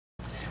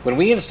When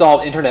we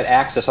installed internet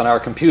access on our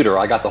computer,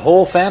 I got the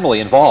whole family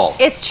involved.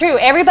 It's true.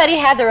 Everybody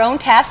had their own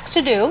tasks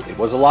to do. It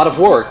was a lot of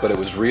work, but it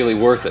was really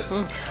worth it.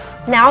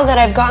 Now that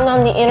I've gotten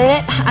on the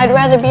internet, I'd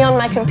rather be on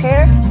my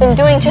computer than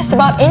doing just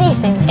about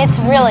anything. It's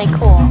really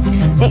cool.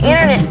 The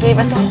internet gave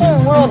us a whole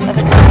world of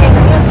exciting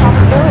new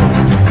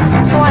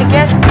possibilities. So I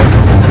guess this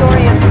is a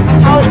story of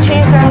how it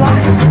changed our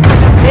lives.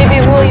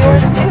 Maybe it will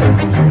yours too.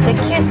 The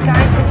Kid's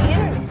Guide to the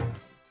Internet.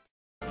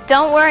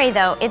 Don't worry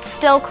though, it's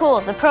still cool.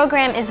 The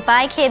program is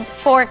by kids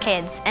for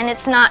kids, and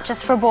it's not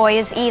just for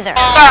boys either.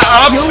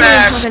 You'll learn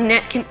how the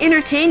net can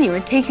entertain you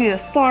and take you to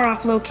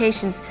far-off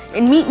locations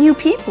and meet new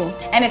people.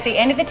 And at the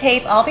end of the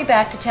tape, I'll be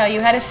back to tell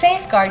you how to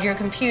safeguard your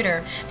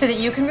computer so that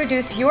you can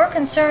reduce your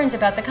concerns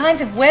about the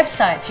kinds of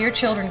websites your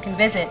children can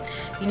visit.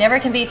 You never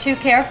can be too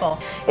careful.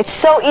 It's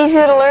so easy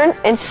to learn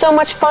and so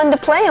much fun to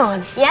play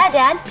on. Yeah,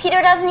 Dad,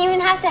 Peter doesn't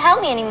even have to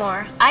help me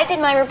anymore. I did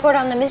my report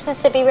on the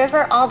Mississippi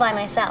River all by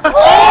myself.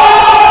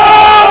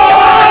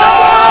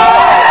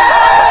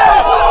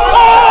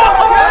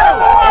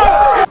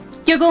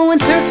 You're going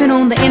surfing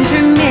on the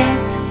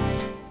internet.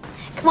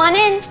 Come on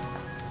in.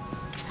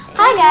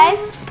 Hi,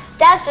 guys.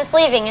 Dad's just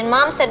leaving, and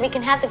Mom said we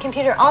can have the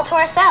computer all to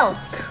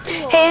ourselves.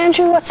 Hey,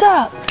 Andrew, what's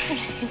up?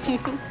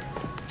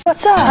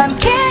 What's up? I'm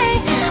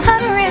gay,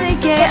 I'm really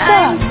gay. What's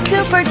up? I'm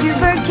super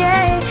duper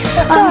gay.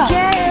 What's I'm up?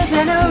 gayer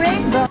than a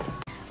rainbow.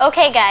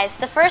 Okay, guys,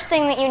 the first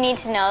thing that you need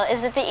to know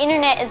is that the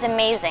internet is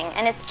amazing,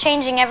 and it's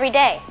changing every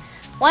day.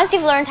 Once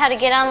you've learned how to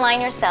get online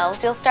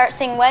yourselves, you'll start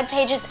seeing web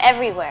pages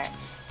everywhere.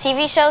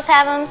 TV shows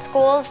have them,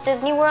 schools,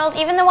 Disney World,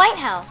 even the White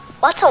House.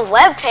 What's a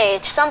web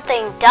page?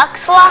 Something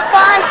ducks walk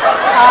on?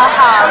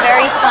 Haha,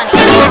 very funny.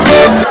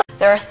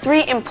 There are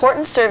 3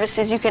 important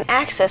services you can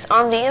access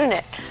on the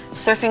internet.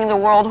 Surfing the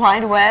World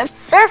Wide Web.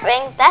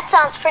 Surfing? That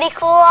sounds pretty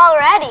cool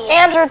already.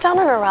 Andrew, don't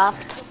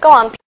interrupt. Go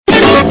on.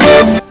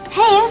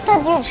 Hey, you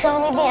said you'd show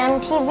me the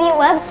MTV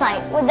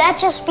website. Would that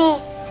just be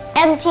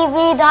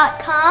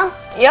mtv.com?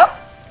 Yep.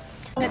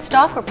 It's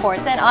stock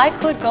reports, and I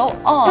could go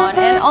on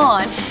and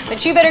on,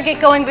 but you better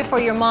get going before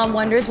your mom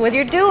wonders what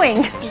you're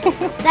doing.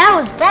 That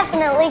was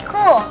definitely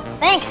cool.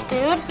 Thanks,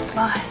 dude.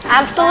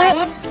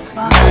 Absolutely.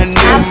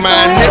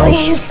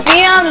 Absolutely. See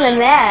you on the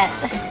net.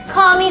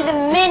 Call me the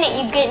minute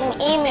you get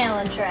an email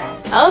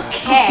address.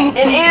 Okay. And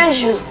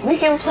Andrew, we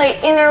can play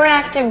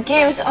interactive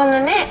games on the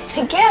net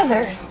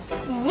together.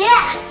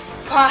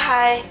 Yes.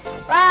 Bye.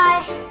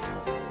 Bye.